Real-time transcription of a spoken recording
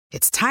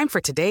It's time for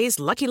today's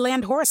Lucky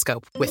Land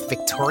horoscope with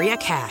Victoria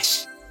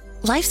Cash.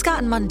 Life's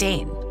gotten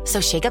mundane,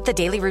 so shake up the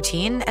daily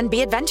routine and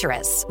be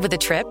adventurous with a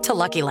trip to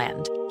Lucky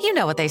Land. You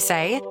know what they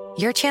say,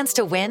 your chance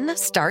to win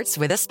starts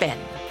with a spin.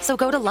 So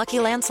go to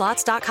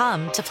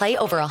LuckyLandSlots.com to play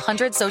over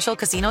 100 social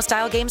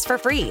casino-style games for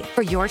free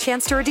for your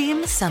chance to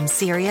redeem some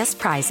serious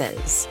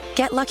prizes.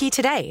 Get lucky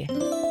today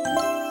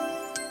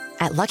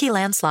at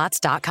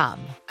LuckyLandSlots.com.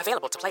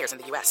 Available to players in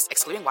the U.S.,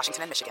 excluding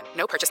Washington and Michigan.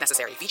 No purchase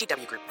necessary.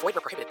 VGW Group. Void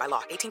or prohibited by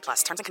law. 18+.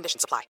 Terms and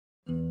conditions apply.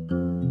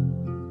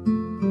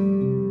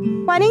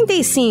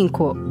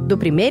 45 do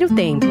primeiro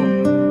tempo.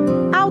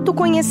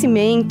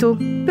 Autoconhecimento,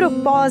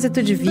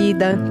 propósito de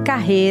vida,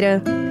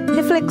 carreira,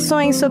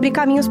 reflexões sobre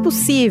caminhos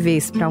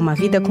possíveis para uma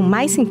vida com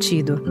mais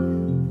sentido.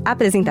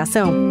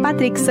 Apresentação: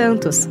 Patrick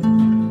Santos.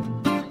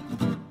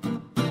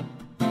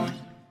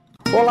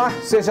 Olá,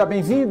 seja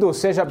bem-vindo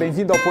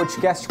ao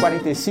podcast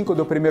 45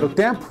 do primeiro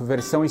tempo,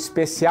 versão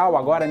especial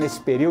agora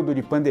nesse período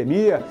de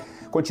pandemia.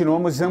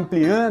 Continuamos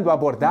ampliando a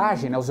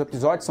abordagem, os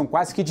episódios são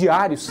quase que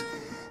diários,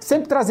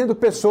 sempre trazendo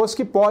pessoas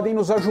que podem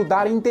nos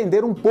ajudar a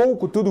entender um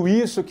pouco tudo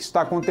isso que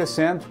está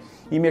acontecendo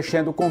e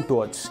mexendo com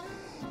todos.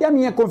 E a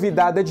minha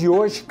convidada de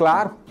hoje,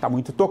 claro, está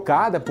muito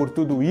tocada por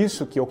tudo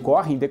isso que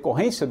ocorre em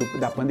decorrência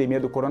da pandemia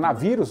do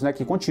coronavírus,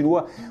 que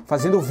continua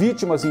fazendo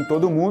vítimas em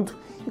todo o mundo,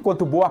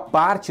 enquanto boa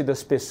parte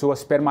das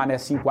pessoas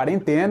permanece em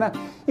quarentena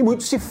e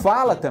muito se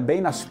fala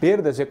também nas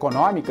perdas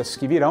econômicas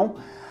que virão.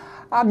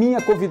 A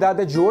minha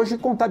convidada de hoje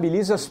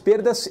contabiliza as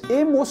perdas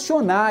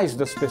emocionais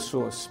das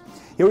pessoas.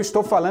 Eu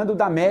estou falando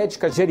da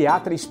médica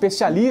geriatra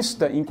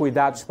especialista em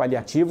cuidados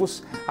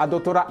paliativos, a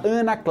doutora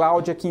Ana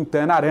Cláudia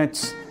Quintana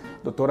Arantes.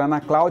 Doutora Ana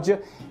Cláudia,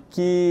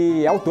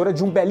 que é autora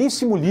de um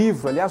belíssimo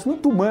livro, aliás,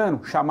 muito humano,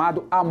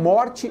 chamado A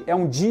Morte é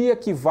um Dia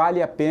que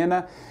Vale a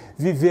Pena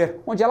Viver,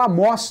 onde ela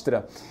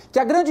mostra que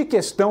a grande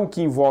questão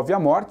que envolve a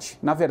morte,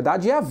 na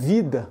verdade, é a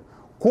vida,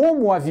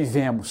 como a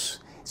vivemos.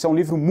 Esse é um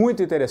livro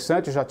muito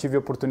interessante, eu já tive a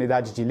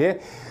oportunidade de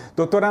ler.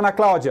 Doutora Ana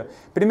Cláudia,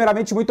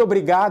 primeiramente, muito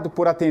obrigado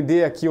por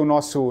atender aqui o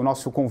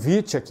nosso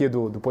convite aqui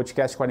do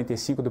podcast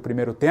 45 do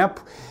primeiro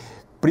tempo.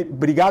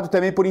 Obrigado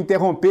também por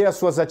interromper as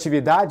suas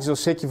atividades. Eu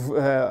sei que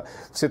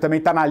você também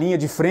está na linha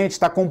de frente,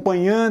 está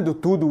acompanhando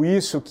tudo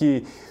isso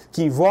que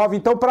envolve.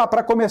 Então,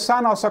 para começar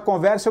a nossa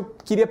conversa, eu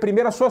queria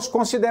primeiro as suas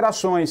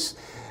considerações.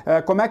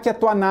 Como é que é a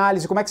tua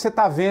análise? Como é que você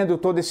está vendo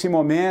todo esse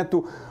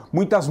momento?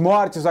 Muitas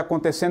mortes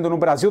acontecendo no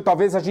Brasil.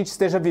 Talvez a gente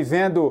esteja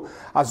vivendo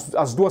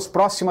as duas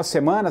próximas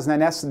semanas,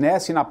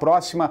 nessa e na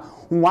próxima,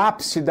 um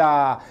ápice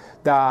da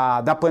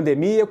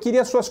pandemia. Eu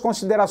queria as suas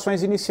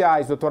considerações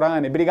iniciais, doutora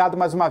Ana. Obrigado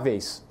mais uma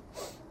vez.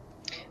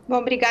 Bom,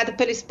 obrigada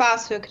pelo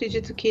espaço. Eu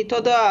acredito que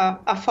toda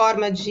a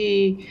forma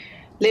de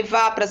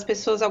levar para as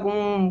pessoas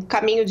algum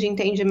caminho de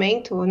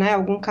entendimento,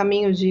 algum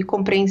caminho de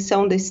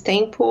compreensão desse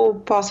tempo,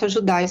 possa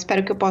ajudar.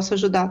 Espero que eu possa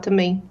ajudar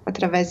também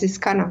através desse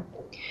canal.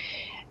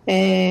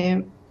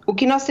 O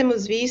que nós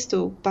temos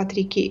visto,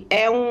 Patrick,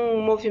 é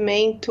um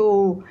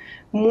movimento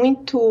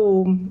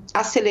muito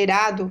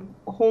acelerado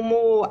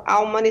rumo a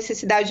uma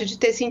necessidade de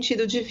ter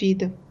sentido de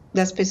vida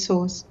das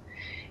pessoas.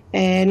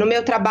 No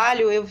meu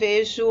trabalho, eu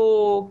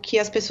vejo que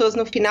as pessoas,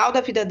 no final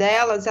da vida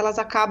delas, elas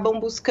acabam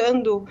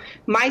buscando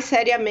mais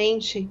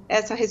seriamente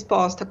essa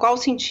resposta. Qual o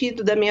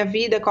sentido da minha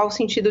vida? Qual o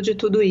sentido de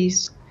tudo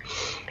isso?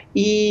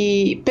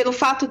 E pelo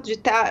fato de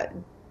estar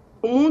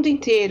o mundo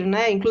inteiro,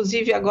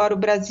 inclusive agora o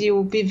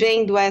Brasil,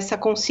 vivendo essa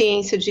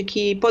consciência de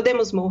que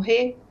podemos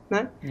morrer,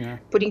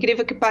 Por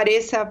incrível que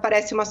pareça,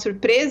 parece uma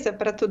surpresa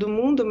para todo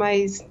mundo,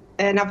 mas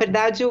na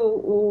verdade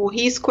o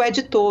risco é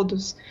de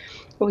todos.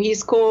 O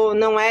risco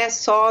não é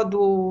só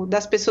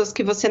das pessoas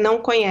que você não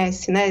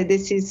conhece,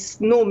 desses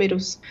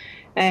números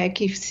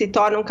que se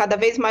tornam cada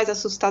vez mais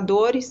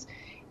assustadores.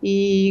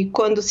 E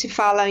quando se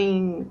fala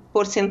em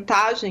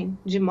porcentagem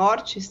de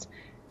mortes,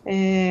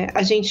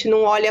 a gente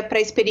não olha para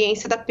a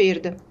experiência da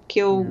perda, que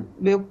eu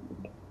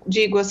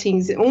digo assim,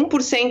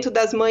 1%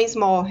 das mães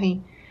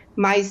morrem,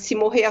 mas se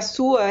morrer a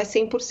sua é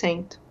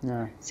 100%.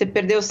 Você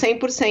perdeu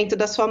 100%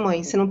 da sua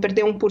mãe, você não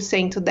perdeu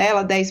 1%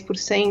 dela,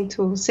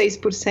 10%,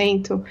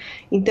 6%.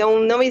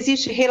 Então, não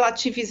existe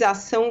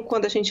relativização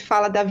quando a gente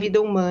fala da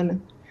vida humana.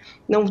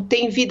 Não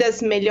tem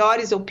vidas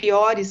melhores ou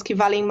piores que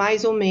valem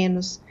mais ou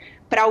menos.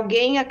 Para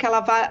alguém,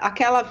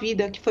 aquela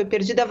vida que foi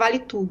perdida vale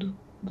tudo,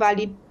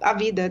 vale a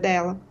vida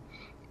dela.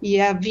 E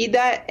a vida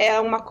é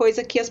uma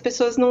coisa que as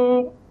pessoas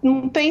não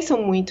pensam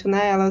muito,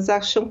 Elas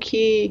acham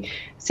que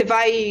você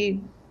vai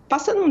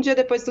passando um dia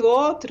depois do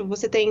outro,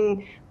 você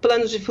tem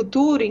planos de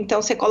futuro,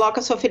 então você coloca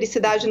a sua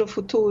felicidade no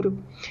futuro.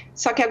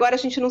 Só que agora a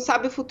gente não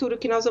sabe o futuro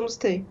que nós vamos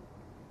ter.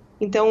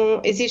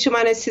 Então, existe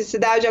uma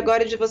necessidade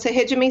agora de você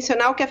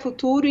redimensionar o que é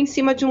futuro em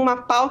cima de uma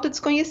pauta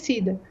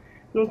desconhecida.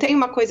 Não tem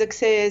uma coisa que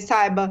você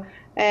saiba,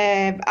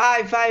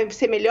 vai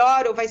ser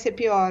melhor ou vai ser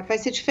pior. Vai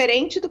ser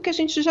diferente do que a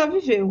gente já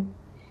viveu.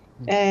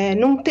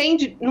 Não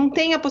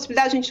tem a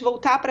possibilidade de a gente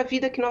voltar para a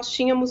vida que nós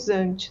tínhamos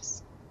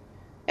antes.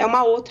 É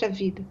uma outra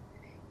vida.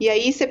 E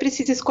aí você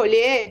precisa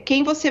escolher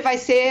quem você vai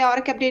ser a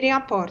hora que abrirem a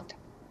porta.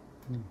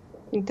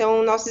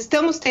 Então, nós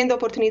estamos tendo a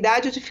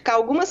oportunidade de ficar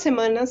algumas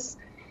semanas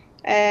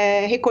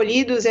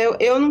recolhidos.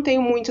 Eu não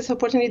tenho muito essa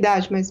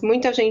oportunidade, mas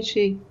muita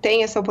gente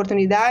tem essa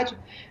oportunidade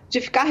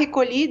de ficar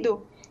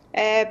recolhido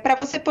para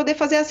você poder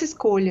fazer essa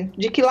escolha.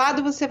 De que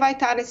lado você vai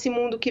estar nesse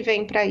mundo que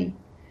vem para aí?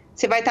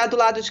 Você vai estar do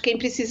lado de quem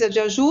precisa de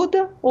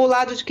ajuda ou do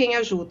lado de quem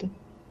ajuda?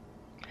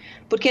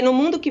 Porque no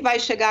mundo que vai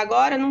chegar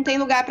agora não tem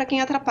lugar para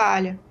quem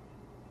atrapalha.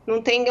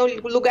 Não tem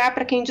lugar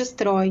para quem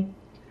destrói.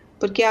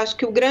 Porque acho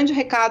que o grande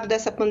recado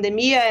dessa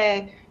pandemia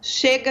é: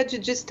 chega de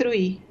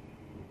destruir.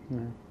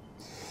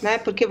 Né?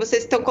 Porque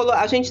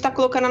a gente está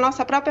colocando a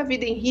nossa própria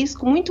vida em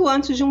risco muito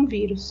antes de um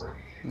vírus.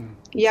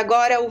 E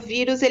agora o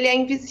vírus ele é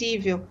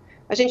invisível.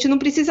 A gente não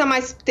precisa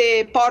mais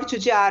ter porte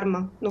de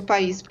arma no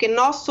país, porque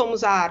nós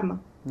somos a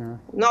arma.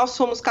 Nós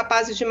somos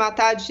capazes de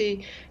matar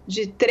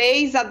de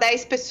 3 a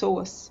 10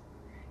 pessoas.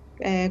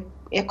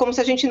 É como se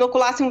a gente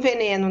inoculasse um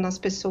veneno nas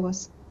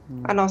pessoas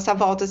à nossa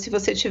volta, se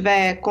você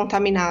estiver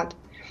contaminado.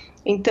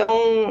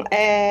 Então,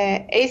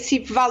 esse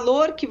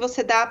valor que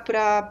você dá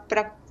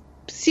para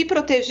se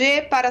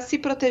proteger,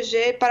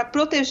 para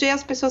proteger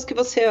as pessoas que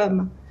você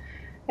ama.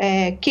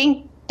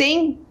 Quem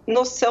tem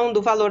noção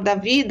do valor da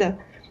vida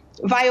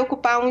vai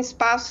ocupar um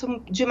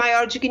espaço de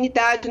maior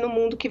dignidade no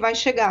mundo que vai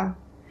chegar.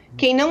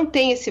 Quem não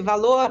tem esse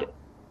valor,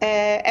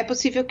 é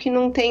possível que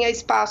não tenha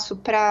espaço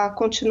para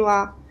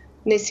continuar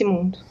nesse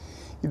mundo.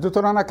 E,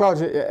 doutora Ana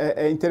Cláudia,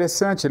 é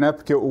interessante, né?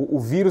 Porque o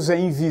vírus é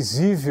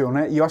invisível,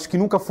 né? E eu acho que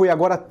nunca foi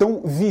agora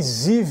tão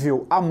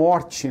visível a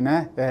morte,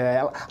 né?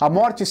 A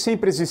morte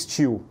sempre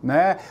existiu,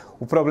 né?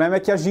 O problema é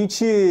que a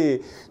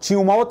gente tinha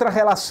uma outra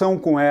relação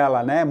com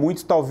ela, né?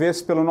 Muito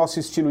talvez pelo nosso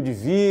estilo de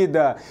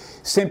vida,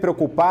 sempre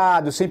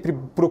ocupado, sempre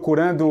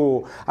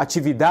procurando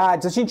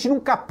atividades. A gente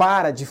nunca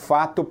para, de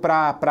fato,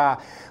 para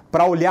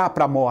olhar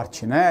para a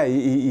morte, né?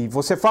 E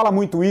você fala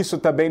muito isso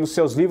também nos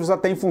seus livros,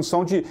 até em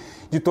função de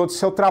todo o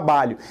seu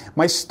trabalho.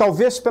 Mas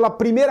talvez pela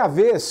primeira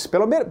vez,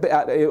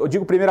 eu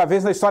digo primeira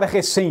vez na história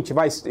recente,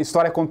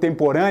 história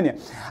contemporânea,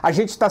 a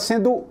gente está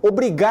sendo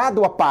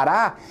obrigado a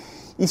parar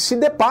e se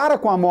depara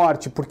com a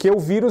morte, porque o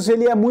vírus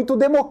ele é muito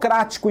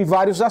democrático em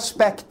vários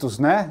aspectos,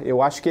 né?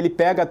 Eu acho que ele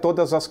pega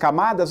todas as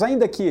camadas,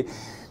 ainda que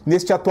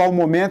neste atual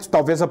momento,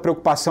 talvez a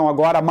preocupação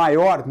agora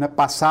maior, né,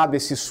 passado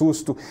esse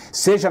susto,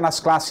 seja nas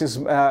classes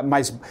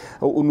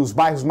nos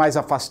bairros mais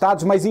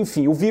afastados, mas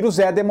enfim, o vírus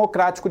é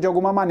democrático de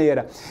alguma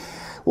maneira.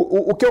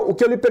 O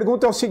que eu lhe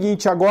pergunto é o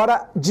seguinte: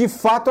 agora, de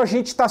fato, a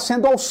gente está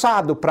sendo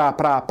alçado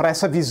para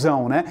essa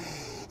visão, né?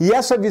 E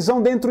essa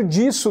visão, dentro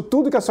disso,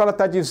 tudo que a senhora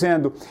está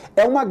dizendo,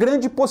 é uma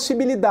grande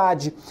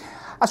possibilidade.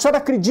 A senhora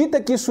acredita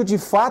que isso de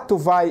fato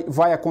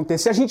vai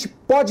acontecer? A gente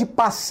pode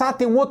passar a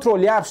ter um outro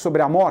olhar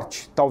sobre a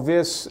morte?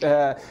 Talvez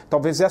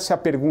essa é a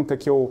pergunta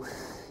que eu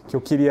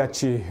queria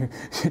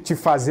te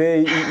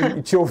fazer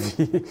e te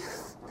ouvir.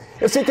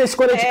 Eu sei que a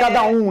escolha é de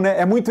cada um, né?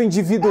 É muito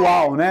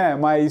individual, né?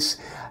 Mas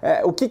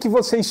o que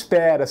você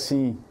espera,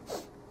 assim?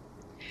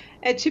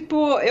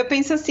 Eu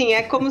penso assim,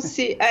 é como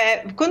se,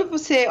 quando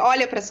você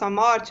olha para sua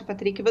morte,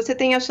 Patrick, você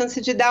tem a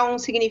chance de dar um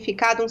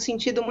significado, um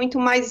sentido muito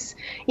mais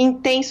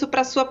intenso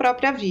para a sua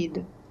própria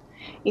vida.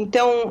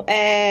 Então,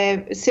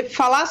 você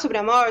falar sobre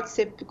a morte,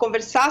 você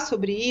conversar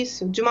sobre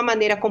isso de uma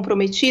maneira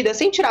comprometida,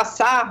 sem tirar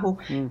sarro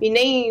e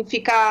nem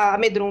ficar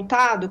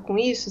amedrontado com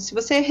isso, se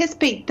você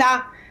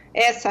respeitar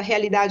essa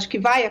realidade que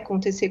vai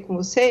acontecer com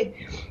você,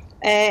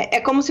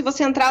 é como se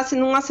você entrasse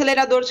num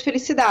acelerador de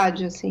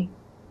felicidade, assim.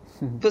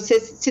 Você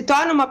se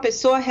torna uma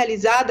pessoa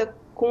realizada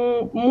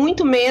com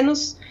muito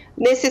menos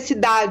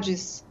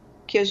necessidades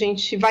que a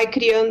gente vai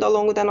criando ao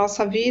longo da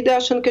nossa vida,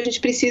 achando que a gente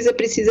precisa.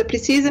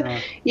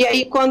 E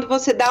aí, quando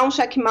você dá um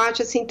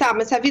checkmate, assim, tá,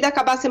 mas se a vida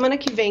acabar semana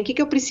que vem, o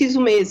que eu preciso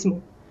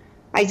mesmo?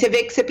 Aí você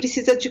vê que você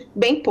precisa de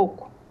bem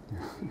pouco.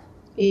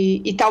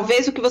 E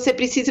talvez o que você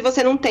precise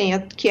você não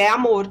tenha, que é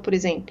amor, por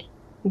exemplo.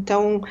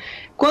 Então,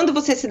 quando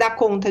você se dá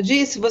conta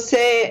disso,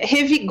 você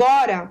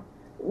revigora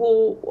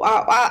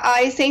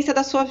a essência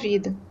da sua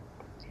vida.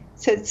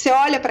 Você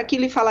olha para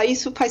aquilo e fala,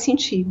 isso faz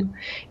sentido.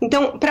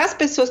 Então, para as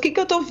pessoas, o que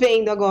eu estou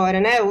vendo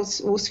agora, né?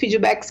 Os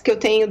feedbacks que eu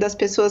tenho das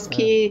pessoas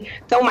que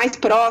estão mais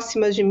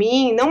próximas de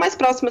mim, não mais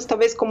próximas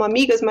talvez como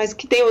amigas, mas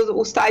que tem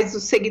os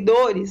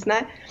seguidores,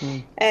 né?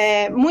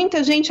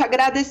 Muita gente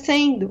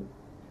agradecendo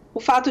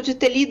o fato de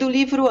ter lido o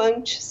livro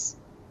antes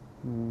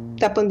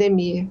da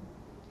pandemia.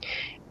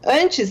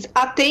 Antes,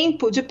 há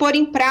tempo de pôr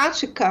em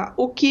prática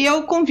o que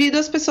eu convido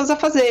as pessoas a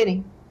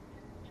fazerem.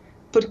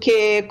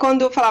 Porque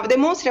quando eu falava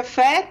demonstre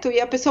afeto,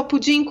 e a pessoa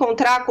podia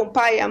encontrar com o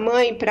pai e a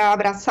mãe para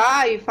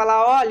abraçar e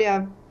falar,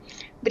 olha,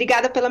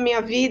 obrigada pela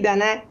minha vida,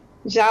 né?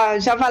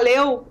 Já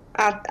valeu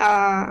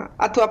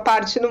a tua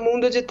parte no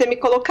mundo de ter me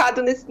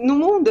colocado no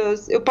mundo.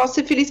 Eu posso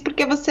ser feliz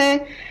porque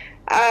você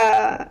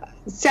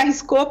se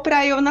arriscou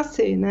para eu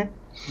nascer, né?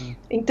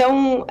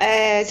 Então,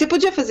 você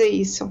podia fazer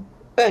isso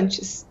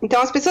antes.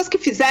 Então, as pessoas que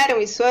fizeram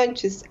isso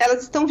antes,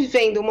 elas estão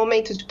vivendo um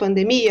momento de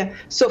pandemia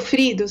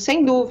sofrido,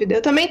 sem dúvida.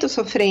 Eu também estou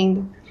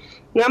sofrendo.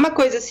 Não é uma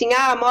coisa assim,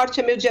 a morte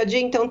é meu dia a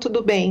dia, então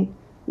tudo bem.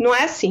 Não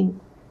é assim.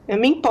 Eu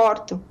me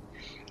importo.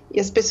 E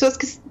as pessoas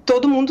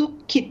todo mundo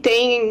que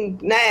tem,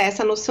 né,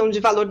 essa noção de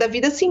valor da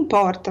vida se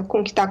importa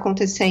com o que está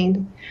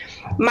acontecendo.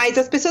 Mas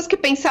as pessoas que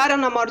pensaram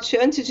na morte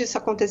antes disso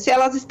acontecer,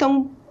 elas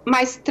estão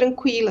mais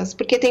tranquilas,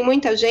 porque tem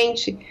muita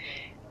gente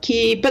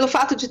que, pelo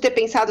fato de ter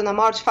pensado na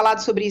morte, falado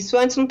sobre isso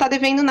antes, não está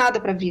devendo nada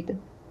para a vida.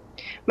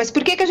 Mas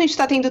por que a gente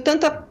está tendo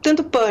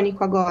tanto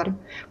pânico agora?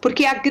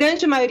 Porque a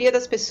grande maioria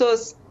das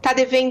pessoas está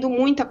devendo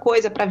muita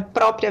coisa para a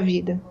própria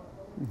vida.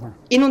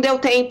 E não deu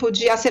tempo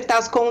de acertar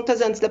as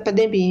contas antes da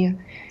pandemia.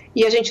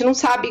 E a gente não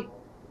sabe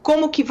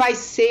como que vai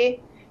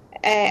ser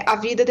a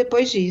vida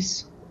depois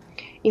disso.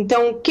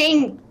 Então,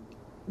 quem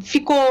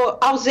ficou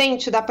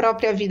ausente da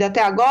própria vida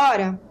até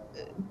agora,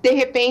 de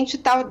repente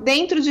está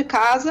dentro de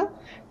casa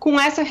com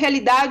essa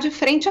realidade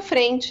frente a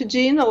frente,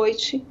 dia e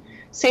noite,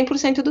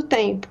 100% do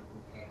tempo.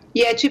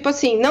 E é tipo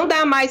assim, não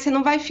dá mais, você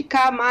não vai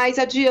ficar mais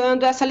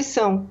adiando essa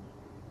lição.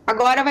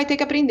 Agora vai ter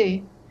que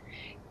aprender.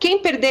 Quem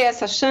perder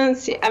essa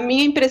chance, a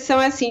minha impressão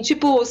é assim,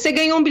 tipo, você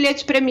ganhou um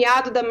bilhete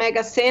premiado da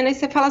Mega Sena e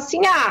você fala assim,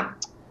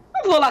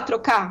 não vou lá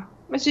trocar,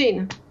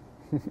 imagina,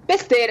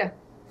 besteira,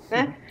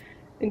 né?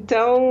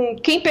 Então,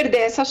 quem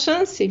perder essa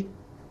chance,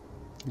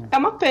 é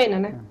uma pena,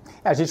 né?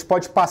 A gente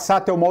pode passar a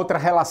ter uma outra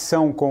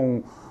relação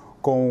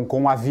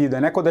com a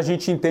vida, né? Quando a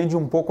gente entende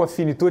um pouco a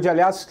finitude.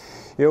 Aliás,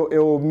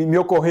 me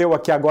ocorreu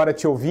aqui agora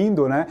te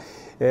ouvindo, né?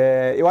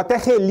 Eu até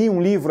reli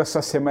um livro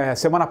essa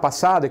semana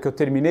passada, que eu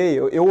terminei.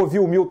 Eu ouvi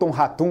o Milton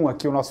Ratum,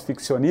 aqui, o nosso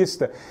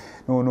ficcionista,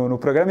 no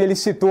programa, e ele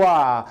citou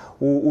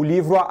o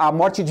livro A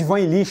Morte de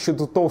Ivan Ilitch,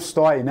 do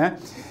Tolstói, né?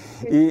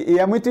 E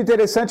é muito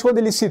interessante, quando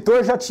ele citou,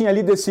 eu já tinha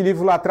lido esse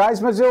livro lá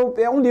atrás, mas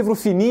é um livro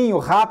fininho,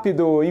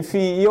 rápido,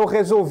 enfim, e eu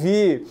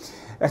resolvi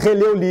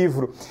reler o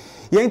livro.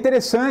 E é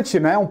interessante,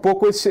 né, um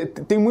pouco,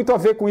 tem muito a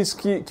ver com isso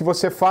que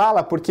você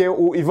fala, porque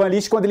o Ivan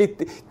Ilitch, quando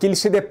ele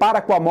se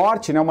depara com a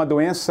morte, né, uma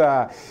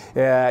doença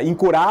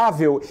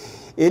incurável,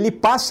 ele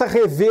passa a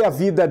rever a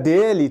vida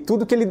dele,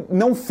 tudo que ele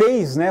não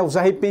fez, né, os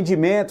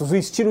arrependimentos, o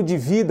estilo de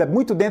vida,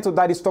 muito dentro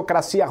da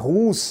aristocracia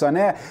russa,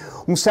 né,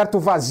 um certo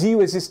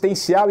vazio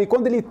existencial. E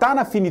quando ele está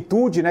na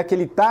finitude, né, que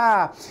ele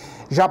está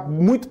já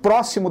muito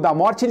próximo da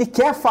morte, ele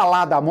quer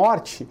falar da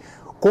morte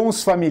com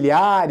os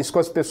familiares, com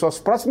as pessoas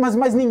próximas,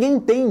 mas ninguém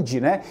entende,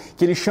 né?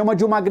 Que ele chama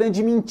de uma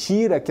grande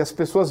mentira, que as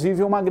pessoas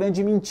vivem uma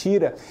grande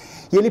mentira.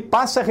 E ele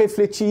passa a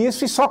refletir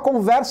isso e só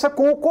conversa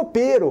com o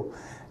copeiro,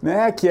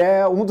 né? Que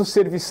é um dos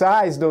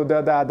serviçais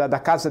da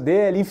casa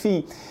dele,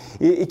 enfim,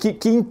 e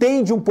que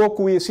entende um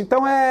pouco isso.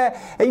 Então é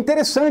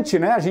interessante,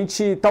 né? A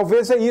gente,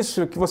 talvez é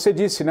isso que você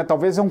disse, né?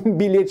 Talvez é um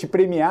bilhete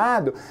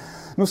premiado,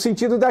 no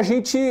sentido da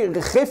gente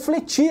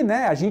refletir,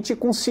 né? A gente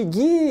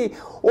conseguir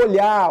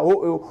olhar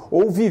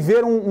ou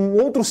viver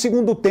um outro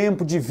segundo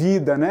tempo de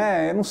vida,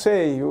 né? Eu não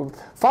sei.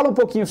 Fala um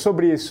pouquinho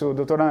sobre isso,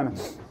 doutora Ana.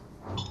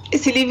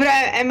 Esse livro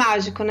é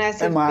mágico, né?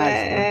 É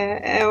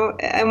mágico.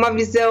 É uma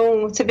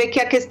visão... Você vê que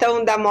a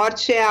questão da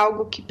morte é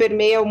algo que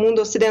permeia o mundo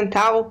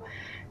ocidental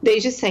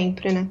desde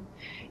sempre, né?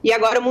 E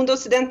agora o mundo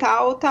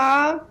ocidental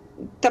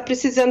está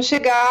precisando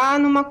chegar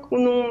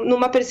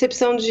numa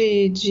percepção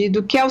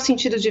do que é o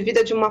sentido de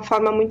vida de uma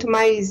forma muito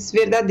mais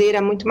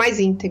verdadeira, muito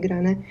mais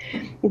íntegra, né?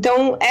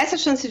 Então, essa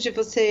chance de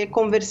você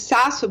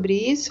conversar sobre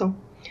isso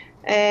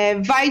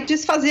vai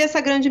desfazer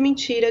essa grande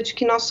mentira de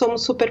que nós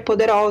somos super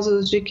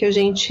poderosos, de que a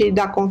gente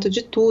dá conta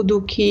de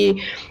tudo, que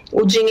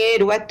o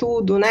dinheiro é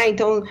tudo, né?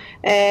 Então,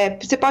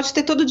 você pode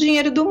ter todo o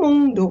dinheiro do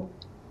mundo.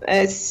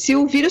 Se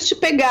o vírus te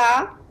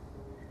pegar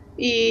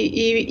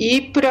e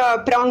ir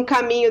para um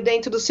caminho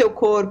dentro do seu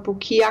corpo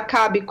que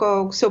acabe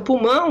com o seu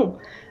pulmão,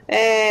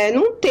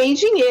 não tem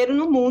dinheiro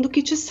no mundo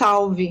que te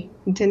salve,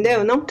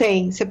 entendeu? Não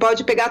tem. Você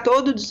pode pegar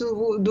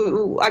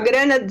a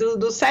grana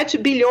dos 7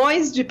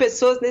 bilhões de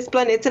pessoas nesse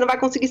planeta, você não vai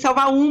conseguir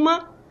salvar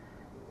uma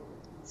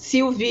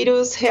se o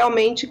vírus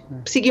realmente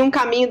seguir um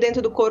caminho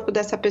dentro do corpo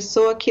dessa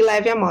pessoa que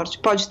leve à morte.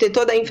 Pode ter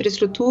toda a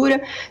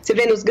infraestrutura, você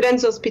vê nos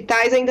grandes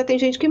hospitais ainda tem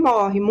gente que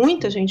morre,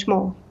 muita gente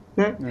morre,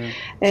 né?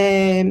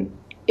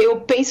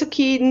 Eu penso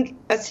que,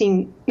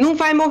 assim, não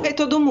vai morrer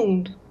todo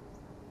mundo.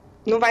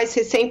 Não vai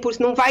ser 100%,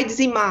 não vai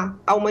dizimar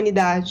a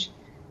humanidade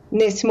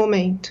nesse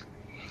momento.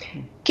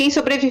 Quem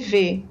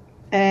sobreviver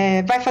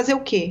vai fazer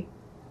o quê?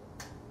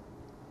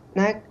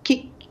 Né?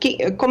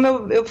 Como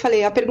eu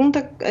falei, a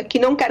pergunta que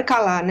não quer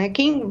calar, né?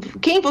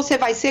 Quem você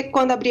vai ser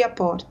quando abrir a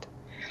porta?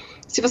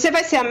 Se você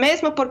vai ser a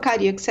mesma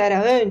porcaria que você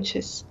era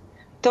antes,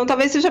 então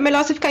talvez seja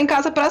melhor você ficar em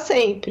casa para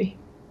sempre,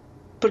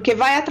 porque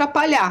vai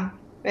atrapalhar.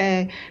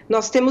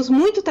 Nós temos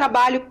muito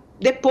trabalho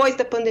depois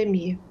da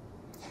pandemia,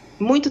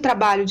 muito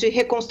trabalho de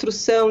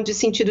reconstrução, de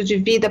sentido de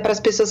vida para as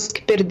pessoas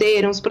que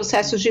perderam, os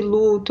processos de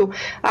luto,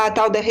 a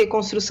tal da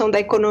reconstrução da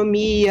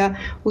economia,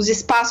 os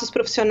espaços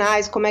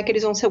profissionais, como é que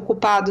eles vão ser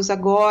ocupados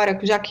agora,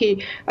 já que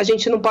a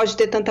gente não pode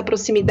ter tanta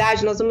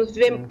proximidade, nós vamos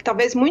viver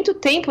talvez muito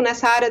tempo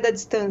nessa área da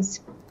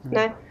distância,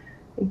 né?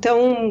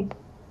 Então,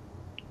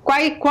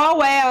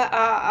 qual é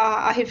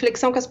a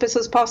reflexão que as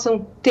pessoas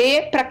possam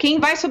ter para quem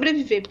vai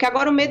sobreviver? Porque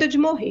agora o medo é de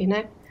morrer,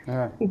 né?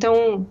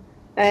 Então,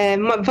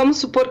 vamos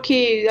supor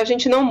que a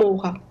gente não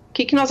morra, O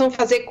que nós vamos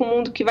fazer com o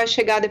mundo que vai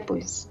chegar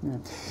depois?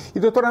 E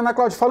doutora Ana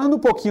Cláudia, falando um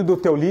pouquinho do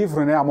teu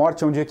livro, né, A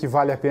Morte é um Dia que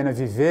Vale a Pena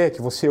Viver,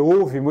 que você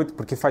ouve muito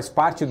porque faz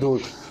parte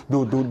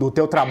do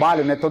teu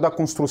trabalho, né, toda a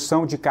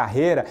construção de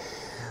carreira,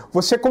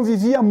 você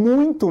convivia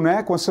muito,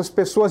 né, com essas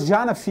pessoas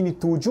já na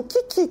finitude. O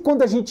que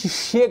quando a gente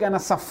chega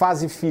nessa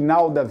fase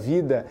final da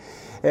vida,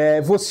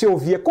 você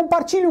ouvia?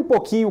 Compartilhe um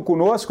pouquinho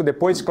conosco,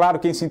 depois, claro,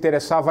 quem se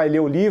interessar vai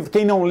ler o livro,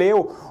 quem não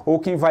leu ou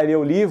quem vai ler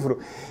o livro.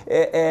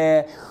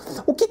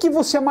 O que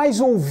você mais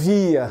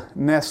ouvia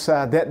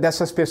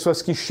dessas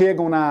pessoas que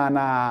chegam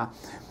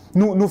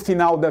no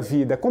final da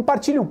vida?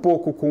 Compartilhe um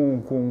pouco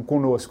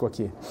conosco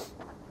aqui.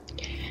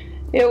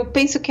 Eu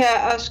penso que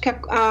acho que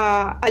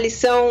a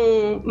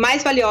lição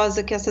mais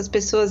valiosa que essas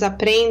pessoas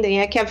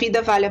aprendem é que a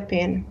vida vale a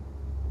pena.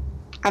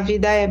 A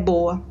vida é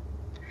boa,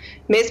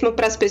 mesmo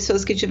para as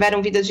pessoas que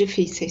tiveram vidas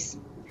difíceis.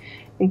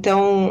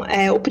 Então,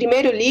 o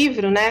primeiro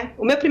livro, né?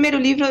 O meu primeiro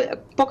livro,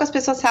 poucas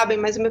pessoas sabem,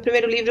 mas o meu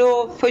primeiro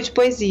livro foi de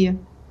poesia.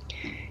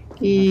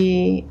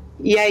 E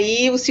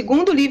aí, o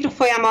segundo livro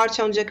foi A Morte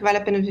é um Dia que Vale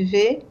a Pena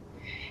Viver.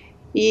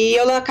 E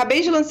eu acabei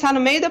de lançar no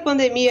meio da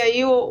pandemia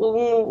aí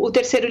o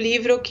terceiro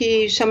livro,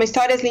 que chama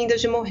Histórias Lindas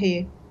de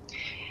Morrer,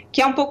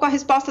 que é um pouco a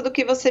resposta do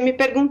que você me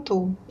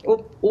perguntou.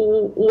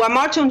 A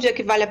Morte é um Dia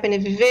que Vale a Pena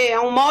Viver é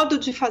um modo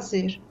de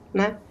fazer,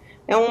 né?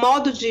 É um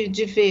modo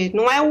de ver,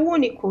 não é o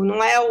único,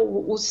 não é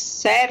o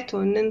certo,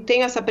 não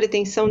tenho essa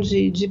pretensão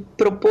de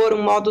propor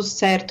um modo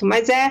certo,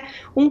 mas é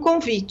um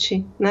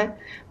convite, né?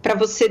 Para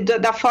você,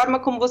 da forma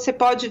como você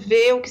pode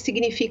ver o que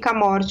significa a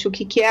morte, o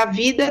que é a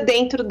vida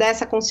dentro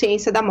dessa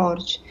consciência da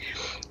morte.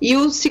 E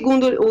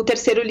o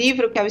terceiro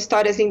livro, que é o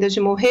Histórias Lindas de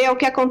Morrer, é o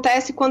que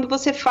acontece quando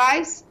você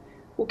faz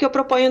o que eu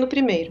proponho no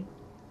primeiro.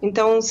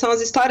 Então, são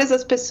as histórias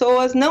das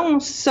pessoas, não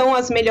são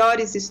as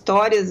melhores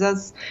histórias,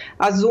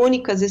 as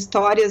únicas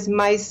histórias,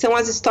 mas são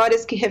as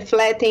histórias que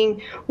refletem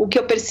o que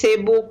eu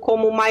percebo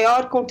como o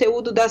maior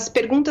conteúdo das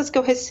perguntas que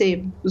eu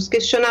recebo, dos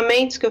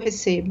questionamentos que eu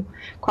recebo.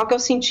 Qual que é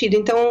o sentido?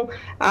 Então,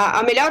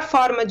 a melhor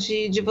forma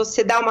de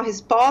você dar uma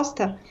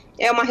resposta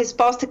é uma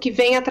resposta que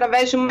vem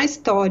através de uma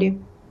história.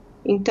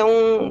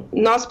 Então,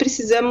 nós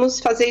precisamos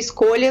fazer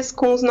escolhas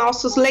com os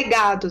nossos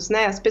legados,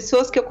 né? As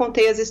pessoas que eu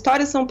contei as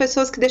histórias são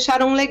pessoas que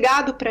deixaram um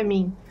legado para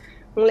mim,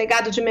 um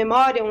legado de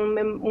memória,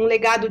 um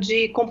legado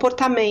de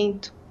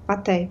comportamento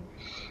até.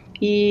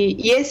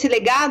 E esse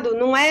legado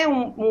não é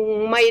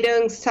uma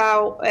herança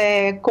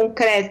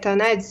concreta,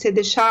 né? De você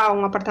deixar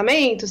um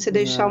apartamento, você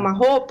deixar uma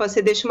roupa,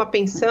 você deixa uma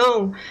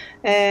pensão.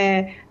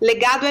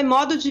 Legado é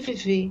modo de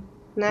viver.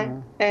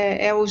 Né?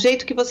 É o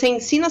jeito que você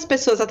ensina as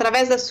pessoas,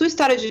 através da sua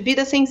história de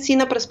vida, você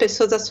ensina para as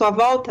pessoas à sua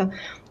volta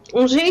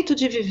um jeito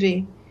de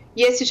viver.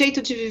 E esse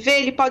jeito de viver,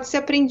 ele pode ser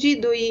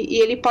aprendido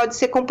e ele pode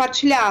ser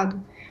compartilhado.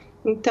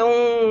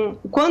 Então,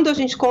 quando a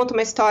gente conta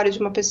uma história de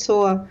uma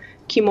pessoa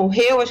que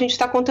morreu, a gente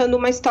está contando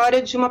uma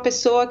história de uma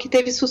pessoa que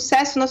teve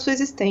sucesso na sua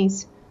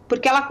existência,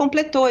 porque ela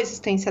completou a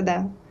existência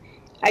dela.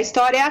 A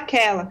história é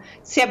aquela,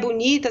 se é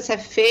bonita, se é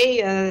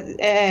feia,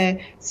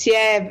 se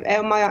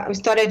é uma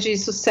história de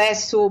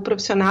sucesso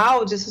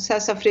profissional, de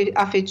sucesso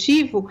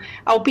afetivo,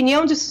 a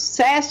opinião de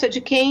sucesso é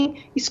de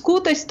quem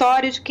escuta a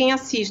história, de quem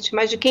assiste,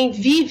 mas de quem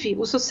vive,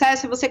 o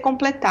sucesso é você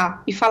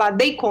completar e falar,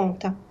 dei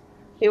conta,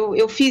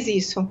 eu fiz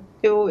isso,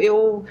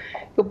 eu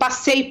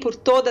passei por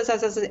todas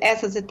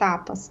essas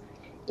etapas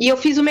e eu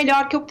fiz o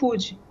melhor que eu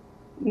pude.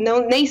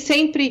 Não, nem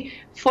sempre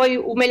foi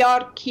o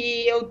melhor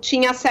que eu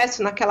tinha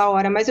acesso naquela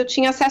hora, mas eu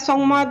tinha acesso a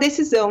uma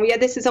decisão, e a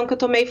decisão que eu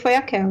tomei foi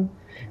aquela,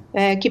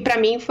 que para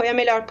mim foi a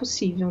melhor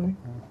possível,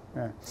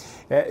 né?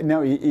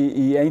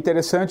 E é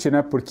interessante,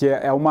 né, porque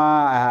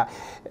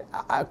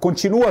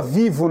continua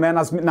vivo, né,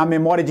 na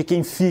memória de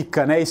quem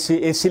fica, né,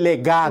 esse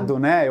legado,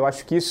 né, eu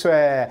acho que isso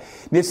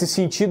nesse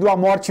sentido, a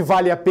morte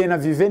vale a pena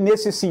viver,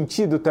 nesse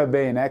sentido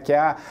também, né, que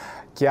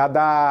é a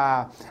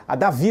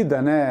da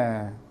vida,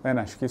 né,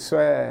 Ana? Acho que isso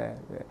é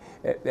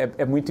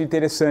muito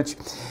interessante.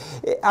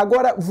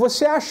 Agora,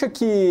 você acha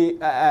que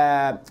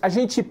a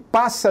gente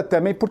passa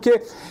também, porque,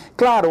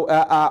 claro,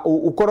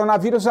 o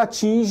coronavírus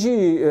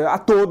atinge a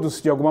todos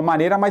de alguma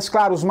maneira, mas,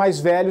 claro, os mais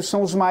velhos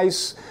são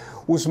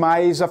os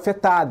mais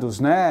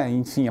afetados, né?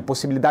 Enfim, a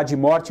possibilidade de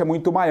morte é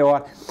muito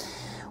maior.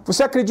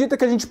 Você acredita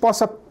que a gente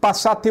possa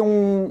passar a ter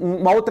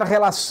uma outra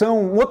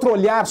relação, um outro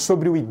olhar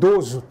sobre o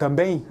idoso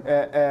também?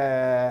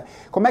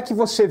 Como é que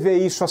você vê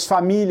isso, as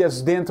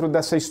famílias dentro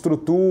dessa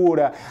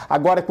estrutura,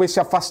 agora com esse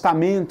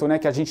afastamento, né,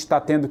 que a gente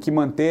está tendo que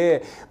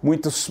manter,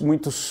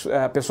 muitas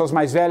pessoas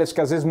mais velhas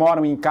que às vezes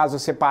moram em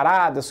casas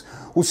separadas,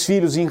 os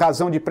filhos, em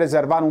razão de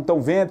preservar, não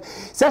estão vendo.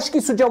 Você acha que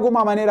isso de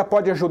alguma maneira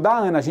pode ajudar,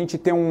 Ana, a gente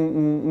ter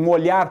um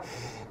olhar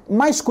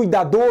mais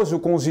cuidadoso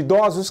com os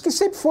idosos, que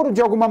sempre foram, de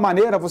alguma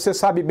maneira, você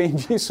sabe bem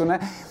disso, né?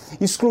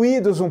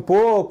 Excluídos um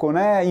pouco,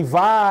 né?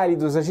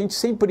 Inválidos, a gente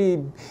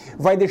sempre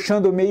vai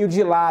deixando meio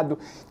de lado.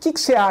 O que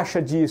você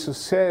acha disso?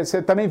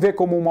 Você também vê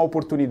como uma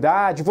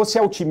oportunidade? Você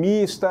é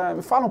otimista?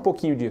 Fala um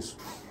pouquinho disso.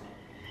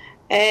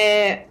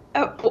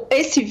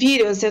 Esse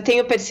vírus, eu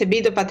tenho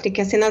percebido,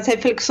 Patrick, assim, nas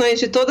reflexões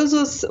de todas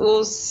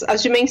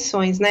as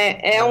dimensões, né?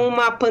 É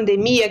uma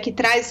pandemia que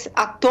traz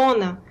à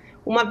tona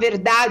uma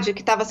verdade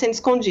que estava sendo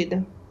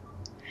escondida.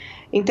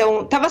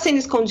 Então, estava sendo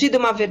escondida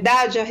uma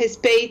verdade a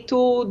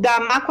respeito da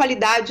má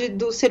qualidade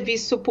do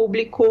serviço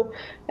público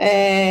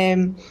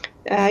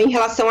em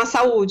relação à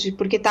saúde,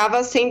 porque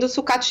estava sendo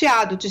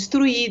sucateado,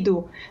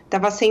 destruído,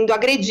 estava sendo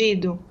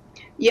agredido.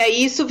 E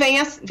aí isso vem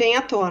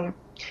à tona.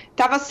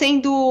 Estava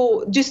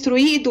sendo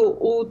destruído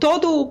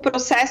todo o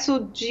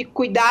processo de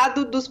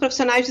cuidado dos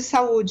profissionais de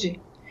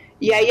saúde.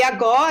 E aí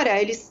agora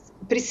eles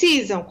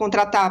precisam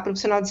contratar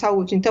profissional de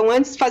saúde. Então,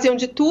 antes faziam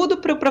de tudo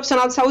para o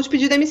profissional de saúde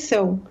pedir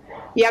demissão.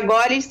 E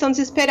agora eles estão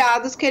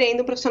desesperados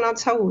querendo um profissional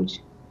de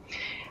saúde.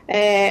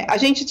 A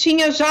gente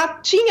já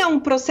tinha um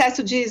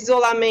processo de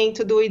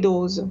isolamento do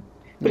idoso.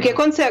 Porque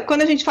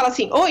quando a gente fala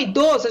assim, o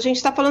idoso, a gente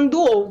está falando do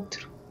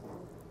outro.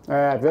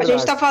 É verdade. A gente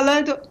está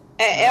falando,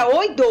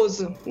 o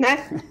idoso,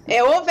 né?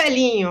 É o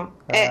velhinho,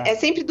 é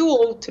sempre do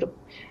outro.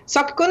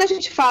 Só que quando a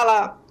gente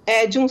fala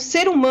de um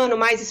ser humano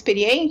mais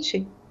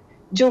experiente,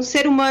 de um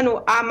ser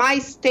humano há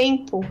mais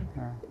tempo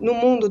no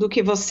mundo do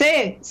que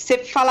você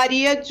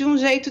falaria de um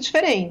jeito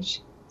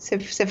diferente.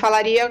 Você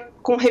falaria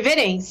com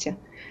reverência.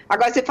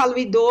 Agora você fala o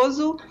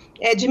idoso,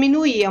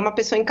 diminuir, é uma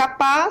pessoa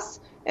incapaz,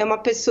 é uma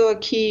pessoa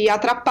que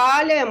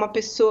atrapalha, é uma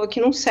pessoa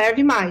que não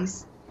serve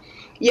mais.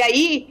 E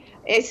aí,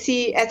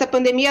 essa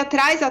pandemia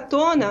traz à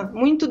tona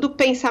muito do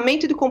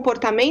pensamento e do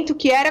comportamento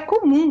que era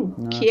comum,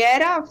 que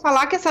era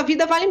falar que essa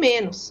vida vale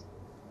menos.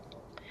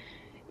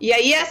 E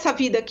aí, essa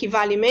vida que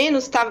vale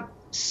menos está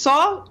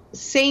só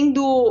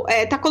sendo...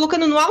 está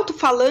colocando no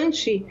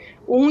alto-falante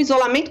um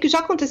isolamento que já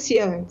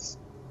acontecia antes.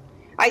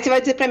 Aí você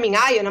vai dizer para mim,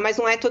 Ana, mas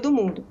não é todo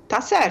mundo.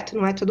 Tá certo,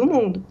 não é todo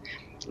mundo.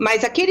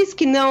 Mas aqueles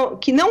que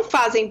não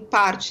fazem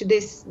parte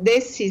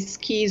desses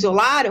que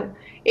isolaram,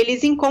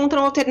 eles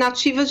encontram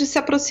alternativas de se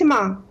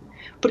aproximar.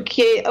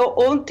 Porque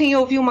ontem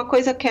eu ouvi uma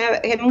coisa que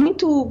é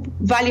muito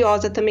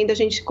valiosa também da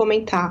gente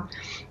comentar.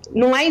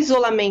 Não é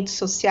isolamento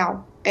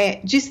social, é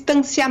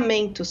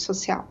distanciamento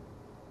social.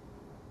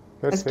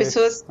 Perfeito. As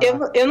pessoas...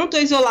 Eu não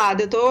estou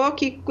isolada,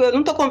 eu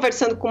não estou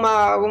conversando com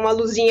uma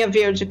luzinha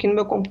verde aqui no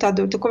meu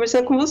computador, estou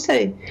conversando com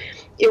você.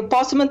 Eu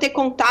posso manter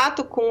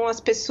contato com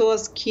as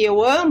pessoas que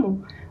eu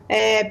amo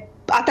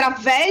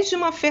através de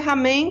uma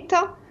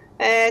ferramenta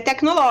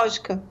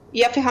tecnológica.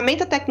 E a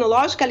ferramenta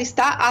tecnológica ela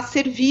está a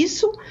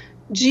serviço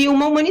de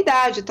uma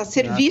humanidade, está a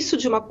serviço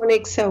de uma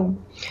conexão.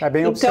 É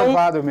bem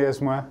observado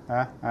mesmo,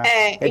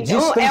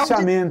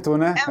 distanciamento,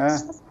 né?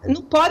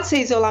 Não pode ser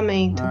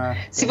isolamento.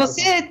 Se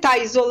você está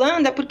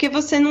isolando é porque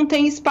você não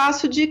tem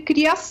espaço de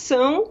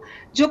criação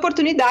de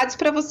oportunidades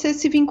para você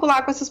se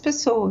vincular com essas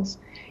pessoas.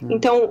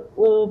 Então,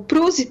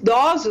 para os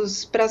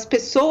idosos, para as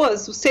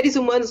pessoas, os seres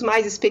humanos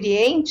mais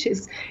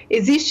experientes,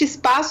 existe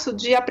espaço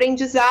de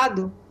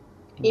aprendizado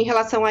em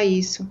relação a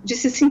isso, de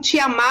se sentir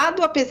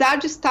amado apesar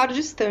de estar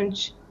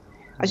distante.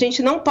 A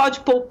gente não pode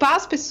poupar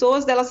as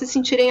pessoas delas se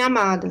sentirem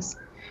amadas.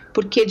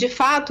 Porque, de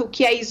fato, o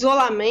que é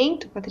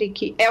isolamento,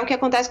 Patrick, é o que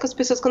acontece com as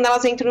pessoas quando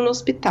elas entram no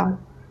hospital.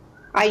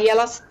 Aí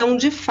elas estão,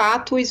 de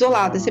fato,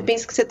 isoladas. Você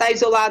pensa que você está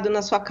isolado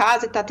na sua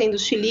casa e está tendo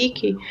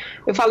chilique.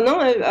 Eu falo, não,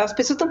 as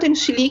pessoas estão tendo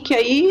chilique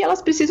aí,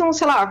 elas precisam,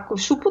 sei lá,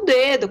 chupa o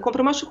dedo,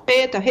 compra uma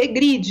chupeta,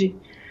 regride.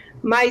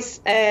 Mas,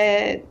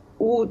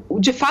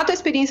 de fato, a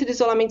experiência de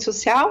isolamento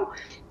social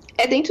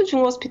é dentro de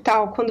um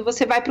hospital, quando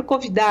você vai para o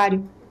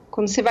covidário,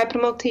 quando você vai para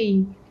uma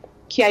UTI,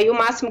 que aí o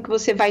máximo que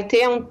você vai ter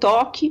é um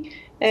toque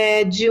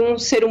de um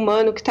ser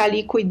humano que está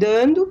ali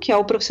cuidando, que é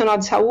o profissional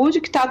de saúde,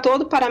 que está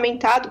todo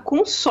paramentado,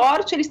 com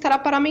sorte ele estará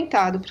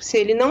paramentado, porque se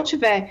ele não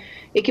tiver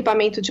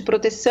equipamento de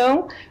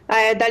proteção,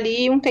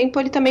 dali um tempo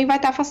ele também vai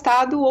estar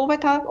afastado ou vai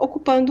estar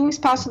ocupando um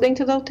espaço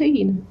dentro da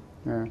UTI, né?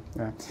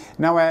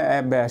 Não,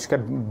 acho que é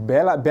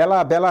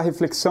bela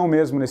reflexão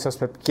mesmo nesse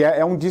aspecto, que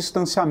é um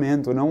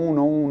distanciamento, não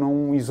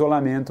um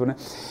isolamento, né?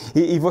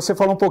 E você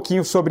falou um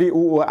pouquinho sobre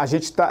a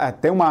gente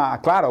tem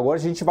claro, agora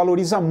a gente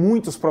valoriza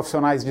muito os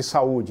profissionais de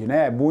saúde,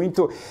 né?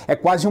 É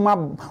quase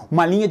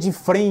uma linha de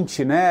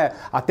frente, né?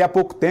 Até há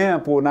pouco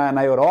tempo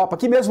na Europa,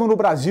 aqui mesmo no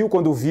Brasil,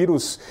 quando o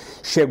vírus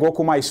chegou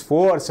com mais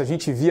força, a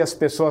gente via as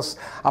pessoas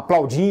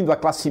aplaudindo a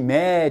classe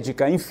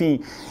médica,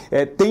 enfim,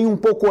 tem um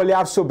pouco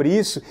olhar sobre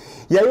isso.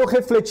 E aí eu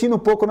refletindo um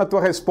pouco na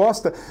tua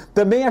resposta,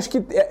 também acho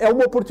que é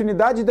uma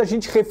oportunidade da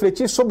gente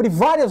refletir sobre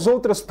várias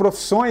outras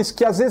profissões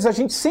que às vezes a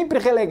gente sempre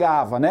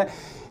relegava, né?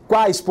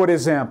 Quais, por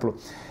exemplo?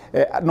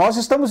 Nós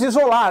estamos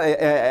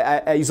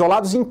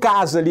isolados em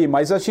casa ali,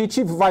 mas a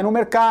gente vai no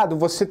mercado,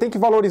 você tem que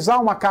valorizar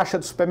uma caixa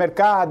do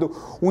supermercado,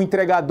 o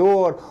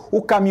entregador,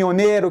 o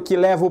caminhoneiro que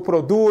leva o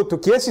produto,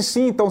 que esses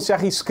sim estão se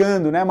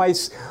arriscando, né?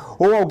 Mas,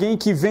 ou alguém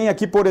que vem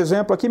aqui, por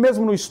exemplo, aqui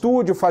mesmo no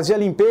estúdio, fazer a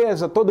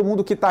limpeza, todo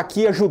mundo que está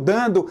aqui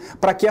ajudando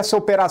para que essa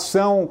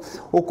operação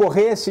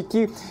ocorresse,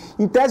 que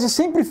em tese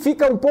sempre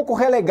fica um pouco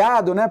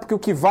relegado, né? Porque o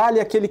que vale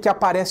é aquele que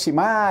aparece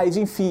mais,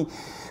 enfim.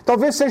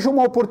 Talvez seja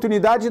uma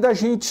oportunidade da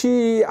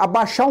gente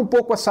abaixar um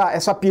pouco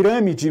essa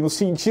pirâmide, no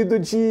sentido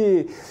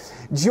de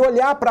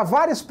olhar para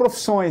várias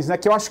profissões, né?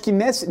 Que eu acho que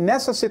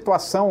nessa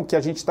situação que a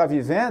gente está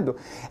vivendo,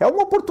 é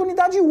uma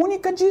oportunidade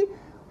única de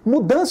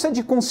mudança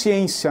de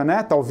consciência,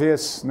 né?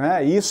 Talvez,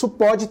 né? E isso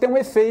pode ter um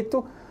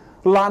efeito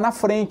lá na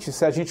frente,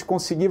 se a gente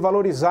conseguir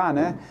valorizar,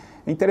 né?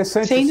 É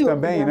interessante isso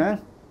também, né?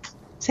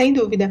 Sem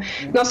dúvida.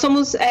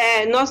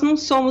 Nós não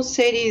somos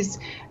seres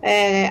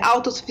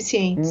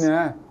autossuficientes.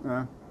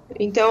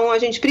 Então, a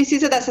gente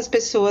precisa dessas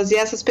pessoas, e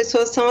essas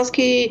pessoas são as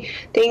que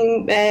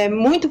têm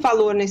muito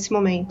valor nesse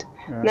momento.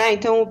 Né?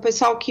 Então, o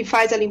pessoal que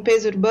faz a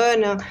limpeza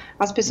urbana,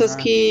 as pessoas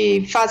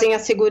que fazem a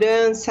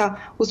segurança,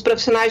 os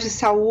profissionais de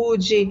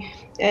saúde,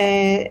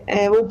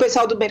 o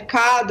pessoal do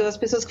mercado, as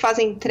pessoas que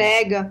fazem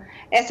entrega,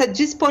 essa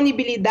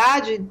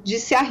disponibilidade de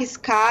se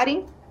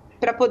arriscarem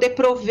para poder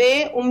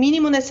prover o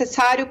mínimo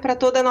necessário para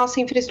toda a nossa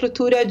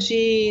infraestrutura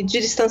de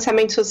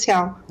distanciamento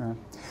social.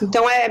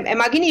 Então, é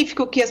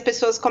magnífico que as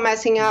pessoas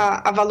comecem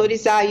a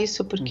valorizar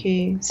isso,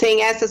 porque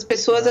sem essas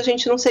pessoas a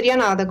gente não seria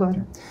nada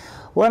agora.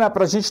 Ana,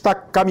 para a gente estar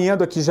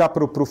caminhando aqui já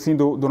para o fim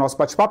do nosso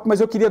bate-papo, mas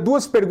eu queria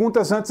 2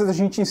 perguntas antes da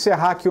gente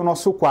encerrar aqui o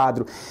nosso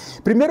quadro.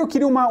 Primeiro, eu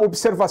queria uma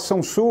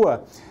observação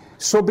sua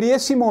sobre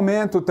esse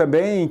momento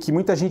também que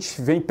muita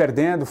gente vem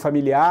perdendo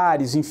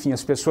familiares, enfim,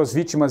 as pessoas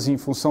vítimas em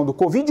função do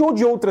Covid ou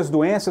de outras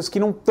doenças que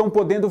não estão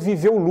podendo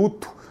viver o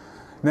luto.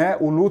 Né,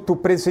 o luto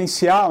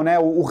presencial, né,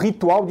 o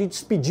ritual de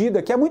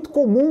despedida, que é muito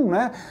comum,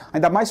 né,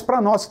 ainda mais para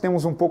nós que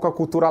temos um pouco a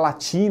cultura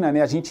latina,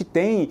 né, a gente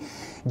tem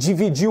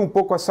dividir um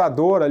pouco essa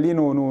dor ali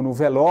no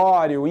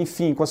velório,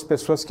 enfim, com as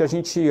pessoas que a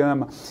gente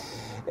ama.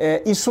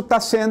 Isso está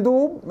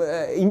sendo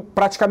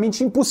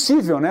praticamente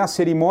impossível, né, as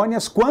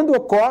cerimônias, quando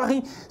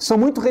ocorrem, são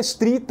muito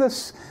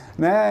restritas,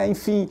 né,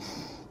 enfim.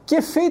 Que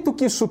efeito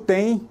que isso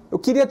tem? Eu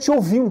queria te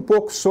ouvir um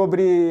pouco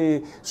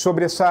sobre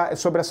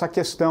essa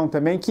questão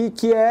também, que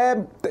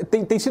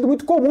tem sido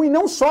muito comum, e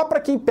não só para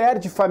quem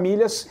perde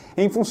famílias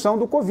em função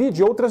do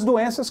Covid, outras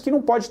doenças que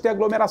não pode ter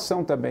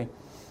aglomeração também.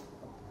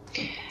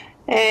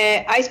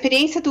 A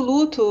experiência do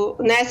luto,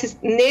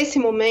 nesse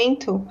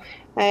momento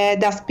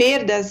das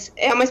perdas,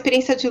 é uma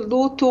experiência de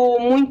luto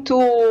muito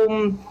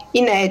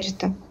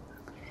inédita.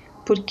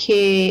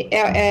 Porque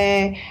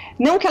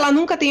não que ela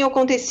nunca tenha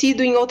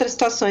acontecido em outras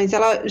situações,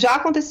 ela já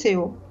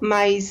aconteceu,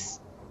 mas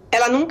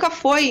ela nunca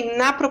foi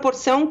na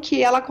proporção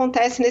que ela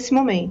acontece nesse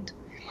momento,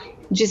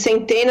 de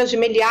centenas, de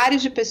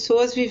milhares de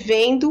pessoas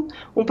vivendo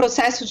um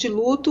processo de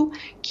luto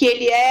que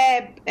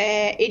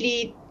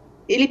ele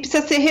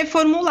precisa ser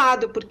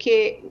reformulado,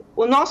 porque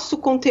o nosso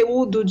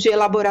conteúdo de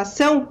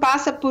elaboração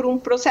passa por um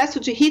processo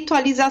de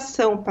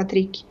ritualização,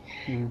 Patrick.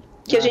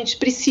 Que a gente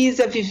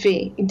precisa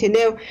viver,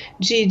 entendeu?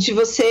 De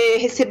você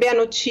receber a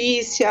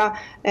notícia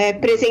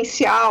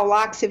presencial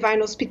lá, que você vai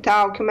no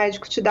hospital, que o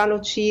médico te dá a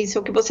notícia,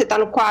 ou que você está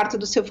no quarto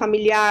do seu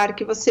familiar,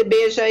 que você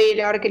beija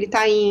ele a hora que ele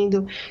está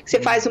indo, que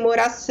você faz uma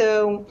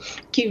oração,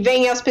 que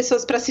vem as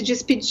pessoas para se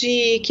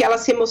despedir, que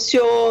elas se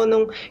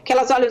emocionam, que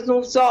elas olham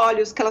nos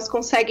olhos, que elas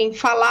conseguem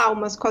falar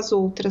umas com as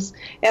outras,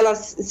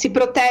 elas se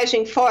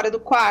protegem fora do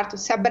quarto,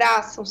 se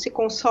abraçam, se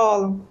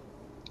consolam.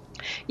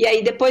 E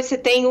aí depois você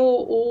tem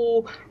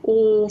o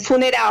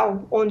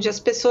funeral, onde as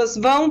pessoas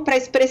vão para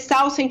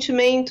expressar os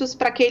sentimentos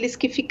para aqueles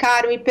que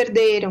ficaram e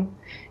perderam.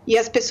 E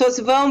as pessoas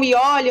vão e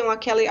olham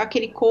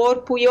aquele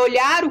corpo, e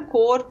olhar o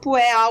corpo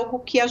é algo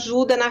que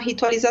ajuda na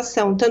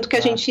ritualização. Tanto que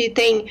a gente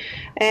tem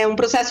um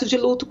processo de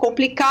luto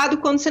complicado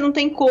quando você não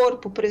tem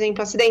corpo. Por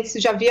exemplo, acidentes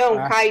de avião,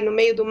 cai no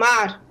meio do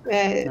mar,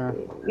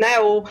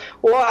 né? Ou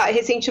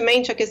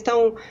recentemente a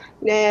questão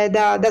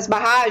das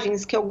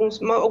barragens, que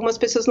algumas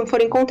pessoas não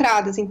foram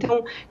encontradas.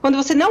 Então, quando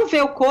você não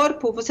vê o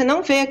corpo, você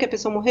não vê que a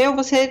pessoa morreu,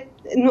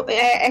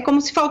 é como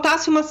se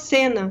faltasse uma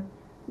cena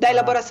da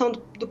elaboração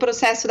do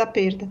processo da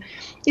perda.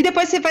 E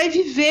depois você vai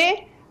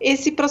viver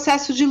esse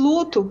processo de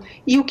luto,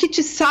 e o que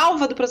te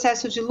salva do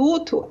processo de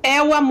luto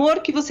é o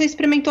amor que você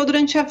experimentou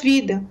durante a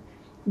vida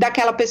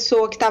daquela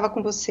pessoa que estava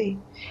com você.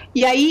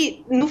 E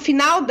aí, no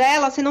final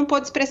dela, você não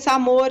pôde expressar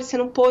amor, você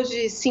não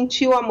pôde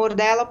sentir o amor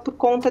dela por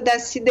conta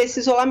desse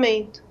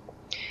isolamento.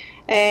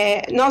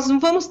 Nós não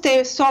vamos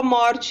ter só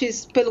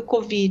mortes pelo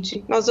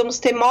Covid, nós vamos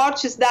ter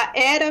mortes da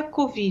era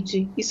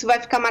Covid. Isso vai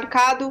ficar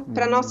marcado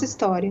para a nossa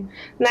história.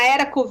 Na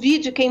era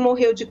Covid, quem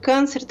morreu de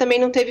câncer também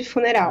não teve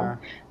funeral.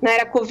 Na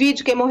era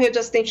Covid, quem morreu de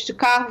acidente de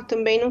carro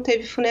também não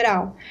teve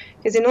funeral.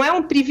 Quer dizer, não é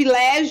um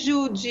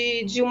privilégio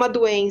de uma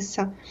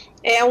doença,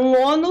 é um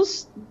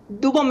ônus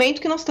do momento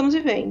que nós estamos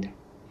vivendo.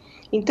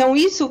 Então,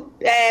 isso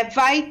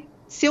vai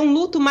ser um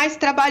luto mais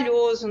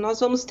trabalhoso,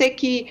 nós vamos ter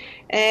que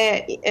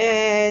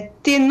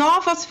ter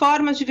novas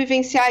formas de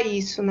vivenciar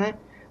isso, né?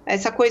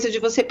 Essa coisa de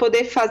você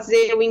poder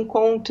fazer o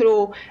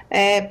encontro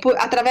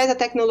através da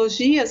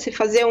tecnologia, se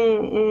fazer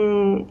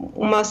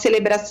uma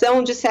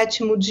celebração de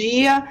 7º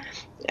dia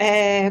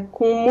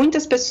com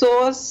muitas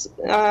pessoas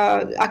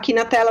aqui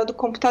na tela do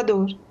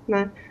computador,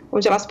 né?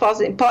 Onde elas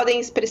podem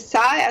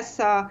expressar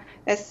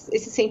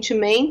esse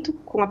sentimento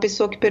com a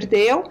pessoa que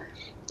perdeu.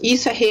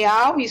 Isso é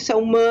real, isso é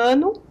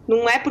humano,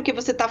 não é porque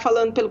você está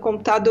falando pelo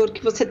computador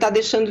que você está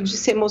deixando de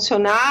se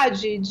emocionar,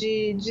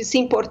 de se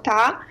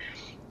importar,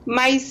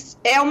 mas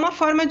é uma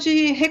forma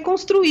de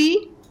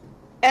reconstruir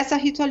essa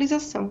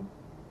ritualização.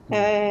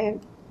 É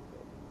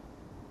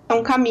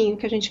um caminho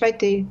que a gente vai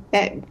ter,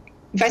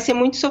 vai ser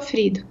muito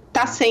sofrido,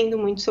 está sendo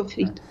muito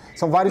sofrido.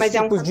 São vários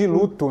tipos de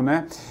luto,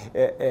 né?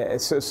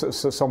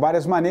 São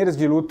várias maneiras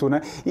de luto,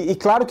 né? E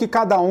claro que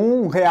cada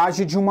um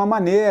reage de uma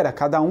maneira,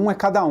 cada um é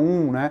cada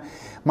um, né?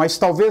 Mas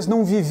talvez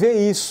não viver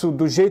isso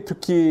do jeito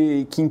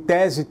que em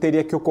tese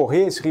teria que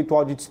ocorrer, esse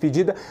ritual de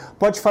despedida,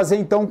 pode fazer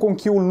então com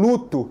que o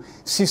luto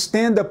se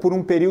estenda por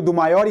um período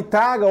maior e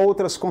traga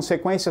outras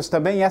consequências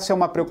também. Essa é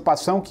uma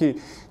preocupação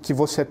que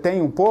você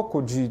tem um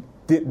pouco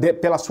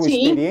pela sua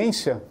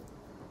experiência?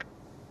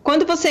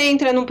 Quando você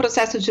entra num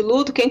processo de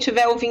luto, quem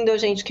estiver ouvindo a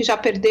gente que já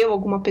perdeu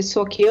alguma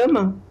pessoa que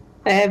ama,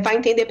 vai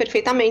entender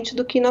perfeitamente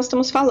do que nós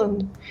estamos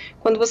falando.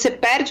 Quando você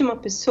perde uma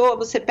pessoa,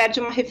 você perde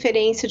uma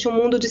referência de um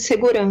mundo de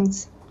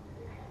segurança.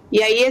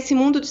 E aí esse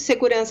mundo de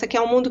segurança, que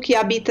é um mundo que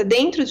habita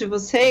dentro de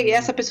você, e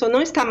essa pessoa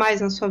não está mais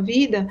na sua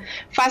vida,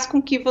 faz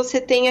com que você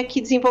tenha que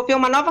desenvolver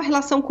uma nova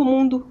relação com o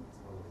mundo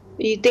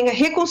e tenha que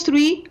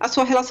reconstruir a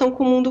sua relação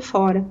com o mundo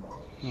fora.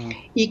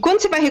 E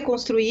quando você vai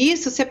reconstruir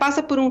isso, você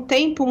passa por um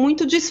tempo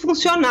muito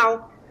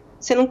disfuncional.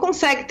 Você não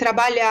consegue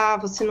trabalhar,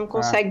 você não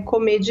consegue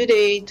comer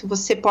direito,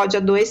 você pode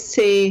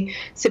adoecer,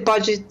 você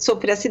pode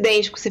sofrer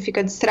acidente porque você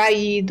fica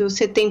distraído,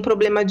 você tem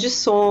problema de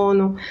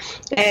sono.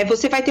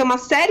 Você vai ter uma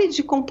série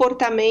de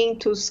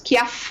comportamentos que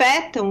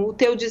afetam o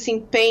teu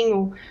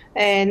desempenho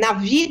na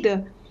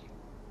vida,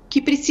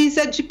 que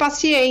precisa de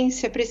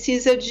paciência,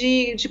 precisa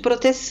de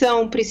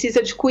proteção,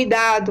 precisa de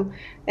cuidado.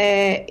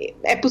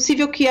 É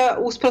possível que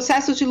os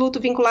processos de luto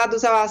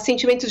vinculados a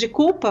sentimentos de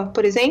culpa,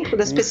 por exemplo,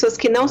 das pessoas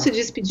que não se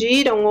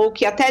despediram ou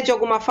que até de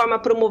alguma forma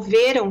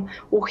promoveram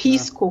o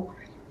risco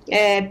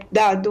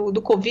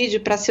do Covid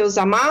para seus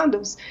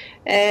amados,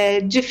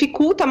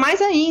 dificulta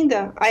mais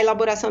ainda a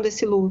elaboração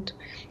desse luto.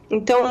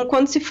 Então,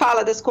 quando se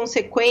fala das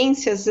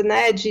consequências,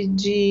 né,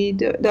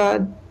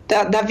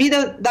 da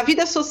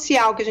vida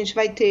social que a gente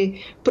vai ter,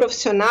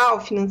 profissional,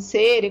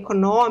 financeira,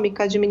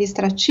 econômica,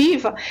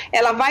 administrativa,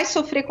 ela vai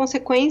sofrer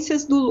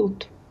consequências do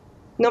luto.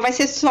 Não vai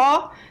ser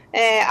só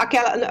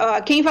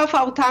quem vai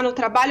faltar no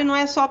trabalho não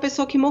é só a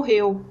pessoa que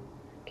morreu.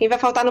 Quem vai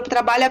faltar no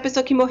trabalho é a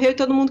pessoa que morreu e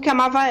todo mundo que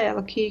amava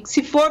ela, que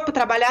se for para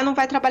trabalhar não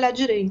vai trabalhar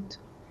direito.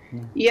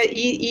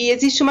 E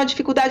existe uma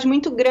dificuldade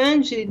muito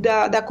grande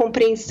da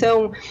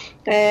compreensão,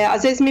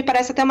 às vezes me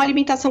parece até uma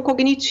limitação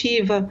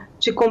cognitiva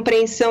de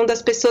compreensão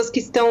das pessoas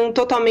que estão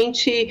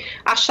totalmente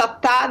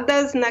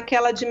achatadas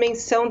naquela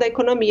dimensão da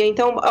economia.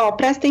 Então,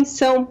 presta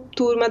atenção,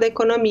 turma da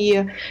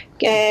economia,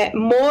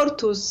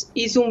 mortos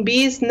e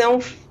zumbis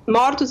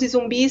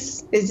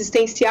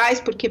existenciais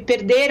porque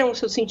perderam o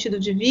seu sentido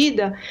de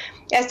vida,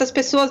 estas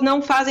pessoas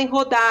não fazem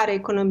rodar a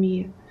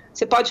economia.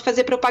 Você pode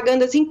fazer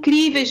propagandas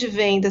incríveis de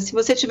venda. Se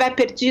você tiver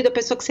perdido a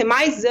pessoa que você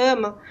mais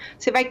ama,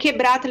 você vai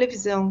quebrar a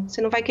televisão, você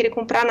não vai querer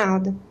comprar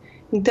nada.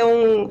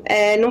 Então,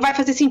 não vai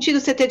fazer sentido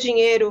você ter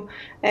dinheiro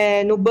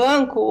no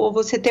banco, ou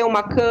você ter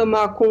uma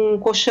cama com um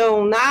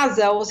colchão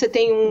NASA, ou você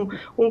tem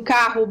um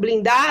carro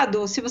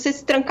blindado. Se você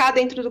se trancar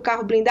dentro do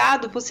carro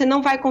blindado, você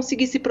não vai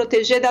conseguir se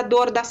proteger da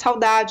dor, da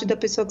saudade da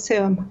pessoa que você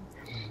ama.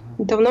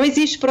 Então, não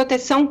existe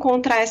proteção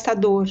contra essa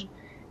dor.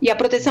 E a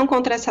proteção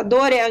contra essa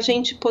dor é a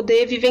gente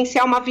poder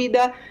vivenciar uma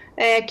vida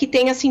que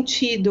tenha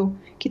sentido,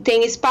 que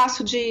tenha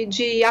espaço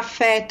de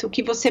afeto,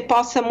 que você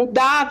possa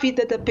mudar a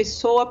vida da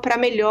pessoa para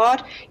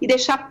melhor e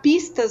deixar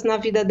pistas na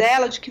vida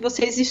dela de que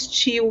você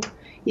existiu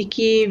e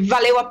que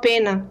valeu a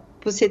pena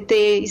você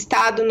ter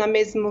estado no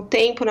mesmo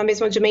tempo, na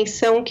mesma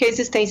dimensão que a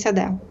existência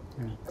dela.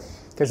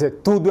 Quer dizer,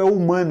 tudo é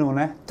humano,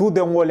 né? Tudo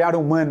é um olhar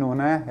humano,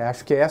 né?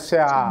 Acho que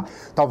essa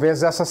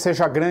talvez essa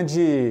seja a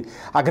grande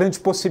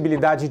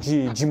possibilidade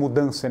de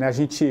mudança, né?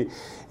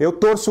 Eu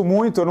torço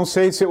muito, eu não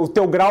sei se o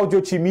teu grau de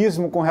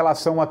otimismo com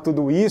relação a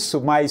tudo isso,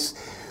 mas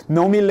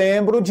não me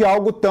lembro de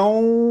algo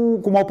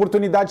com uma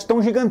oportunidade tão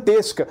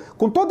gigantesca,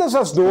 com todas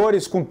as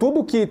dores, com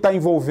tudo que está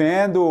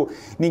envolvendo.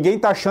 Ninguém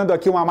está achando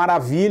aqui uma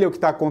maravilha o que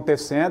está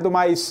acontecendo,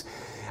 mas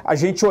a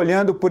gente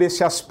olhando por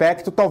esse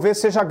aspecto, talvez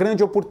seja a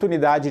grande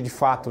oportunidade de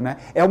fato, né?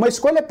 É uma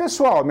escolha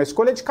pessoal, é uma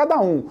escolha de cada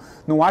um.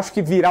 Não acho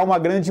que virá uma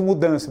grande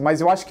mudança,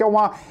 mas eu acho que é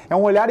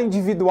um olhar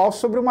individual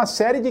sobre uma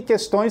série de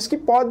questões que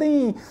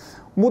podem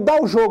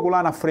mudar o jogo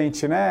lá na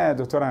frente, né,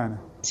 doutora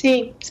Ana?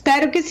 Sim,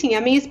 espero que sim.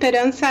 A minha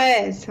esperança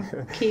é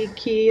essa,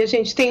 que a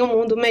gente tenha um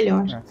mundo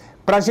melhor.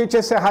 Para a gente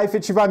encerrar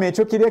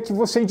efetivamente, eu queria que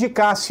você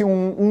indicasse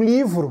um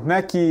livro,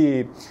 né,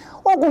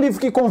 algum livro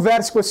que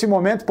converse com esse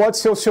momento. Pode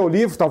ser o seu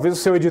livro, talvez o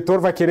seu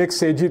editor vai querer que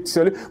você edite o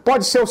seu livro.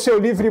 Pode ser o seu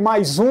livro e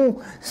mais um,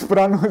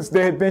 para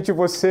de repente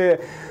você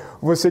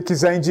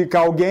quiser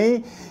indicar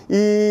alguém.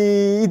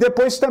 E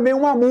depois também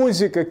uma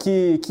música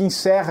que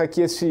encerra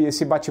aqui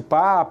esse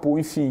bate-papo.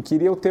 Enfim,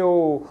 queria o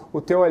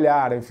teu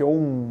olhar.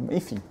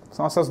 Enfim,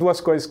 são essas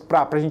duas coisas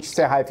para a gente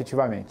encerrar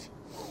efetivamente.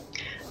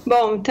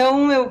 Bom,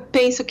 então eu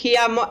penso que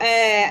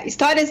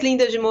Histórias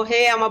Lindas de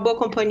Morrer é uma boa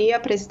companhia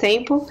para esse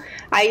tempo.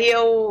 Aí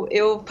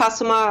eu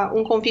faço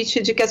um convite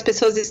de que as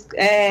pessoas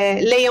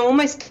leiam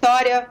uma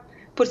história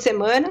por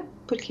semana,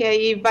 porque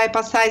aí vai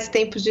passar esse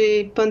tempo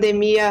de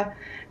pandemia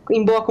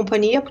em boa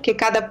companhia, porque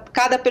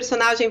cada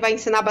personagem vai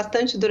ensinar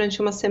bastante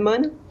durante uma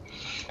semana.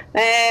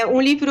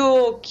 Um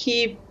livro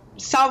que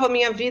salva a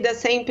minha vida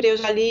sempre, eu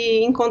já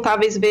li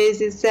incontáveis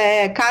vezes,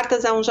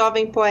 Cartas a um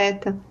Jovem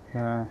Poeta,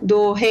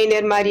 do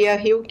Rainer Maria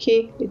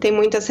Rilke, e tem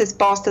muitas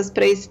respostas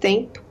para esse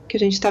tempo que a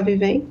gente está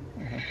vivendo.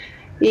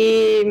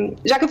 E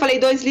já que eu falei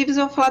 2 livros,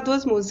 eu vou falar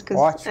 2 músicas.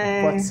 Ótimo,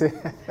 pode ser.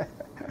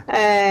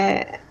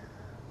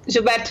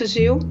 Gilberto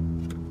Gil,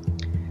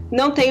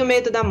 Não Tenho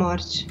Medo da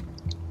Morte.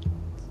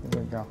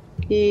 Legal.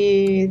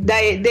 E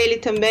dele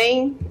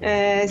também,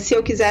 Se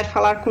Eu Quiser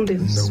Falar com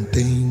Deus. Não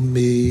tenho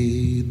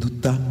medo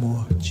da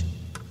morte,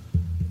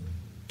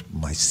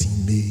 mas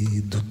sim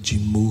medo de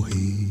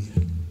morrer.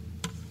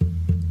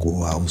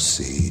 Qual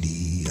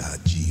seria a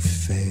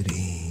diferença?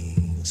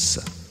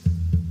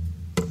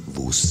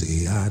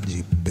 Você há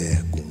de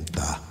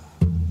perguntar.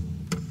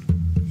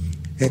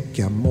 É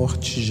que a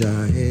morte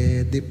já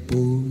é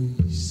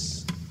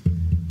depois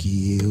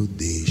que eu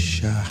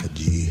deixar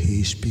de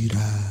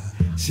respirar.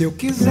 Se eu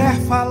quiser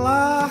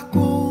falar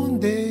com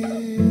Deus,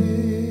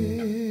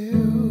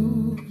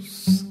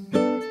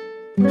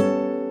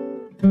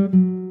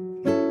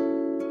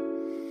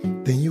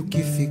 tenho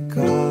que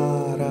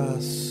ficar a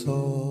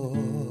sós.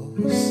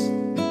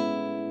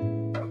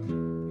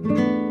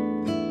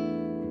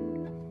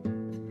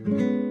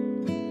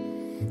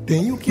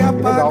 Tenho que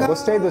apagar. Legal,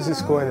 gostei das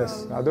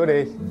escolhas,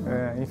 adorei.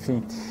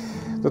 Enfim.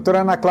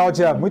 Doutora Ana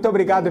Cláudia, muito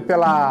obrigado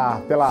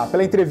pela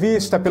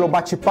entrevista, pelo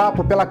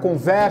bate-papo, pela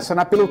conversa,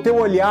 pelo teu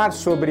olhar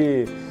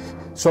sobre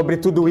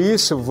tudo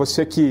isso.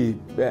 Você que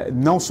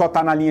não só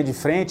está na linha de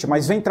frente,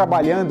 mas vem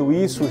trabalhando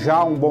isso já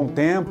há um bom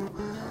tempo.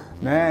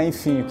 Né?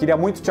 Enfim, eu queria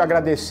muito te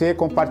agradecer,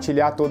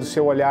 compartilhar todo o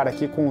seu olhar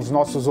aqui com os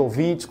nossos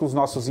ouvintes, com os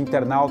nossos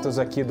internautas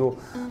aqui do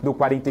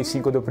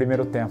 45 do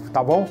Primeiro Tempo,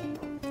 tá bom?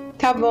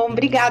 Tá bom,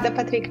 obrigada,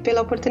 Patrick,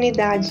 pela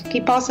oportunidade,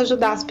 que possa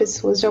ajudar as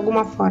pessoas de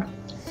alguma forma.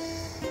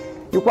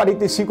 E o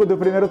 45 do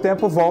Primeiro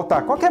Tempo volta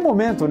a qualquer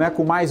momento, né,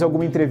 com mais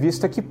alguma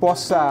entrevista que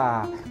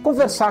possa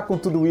conversar com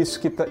tudo isso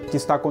que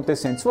está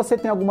acontecendo. Se você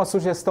tem alguma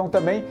sugestão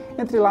também,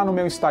 entre lá no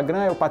meu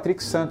Instagram, é o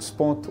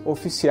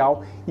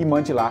patricksantos.oficial, e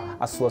mande lá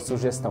a sua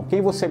sugestão.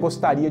 Quem você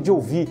gostaria de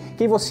ouvir,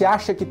 quem você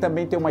acha que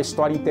também tem uma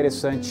história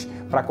interessante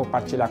para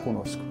compartilhar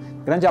conosco.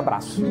 Grande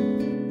abraço.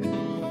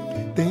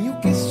 Tenho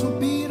que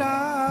subir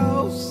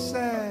aos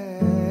céus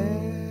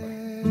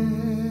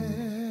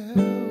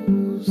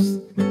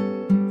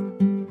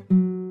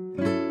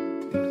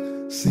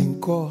sem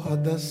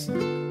cordas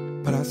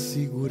pra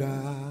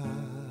segurar.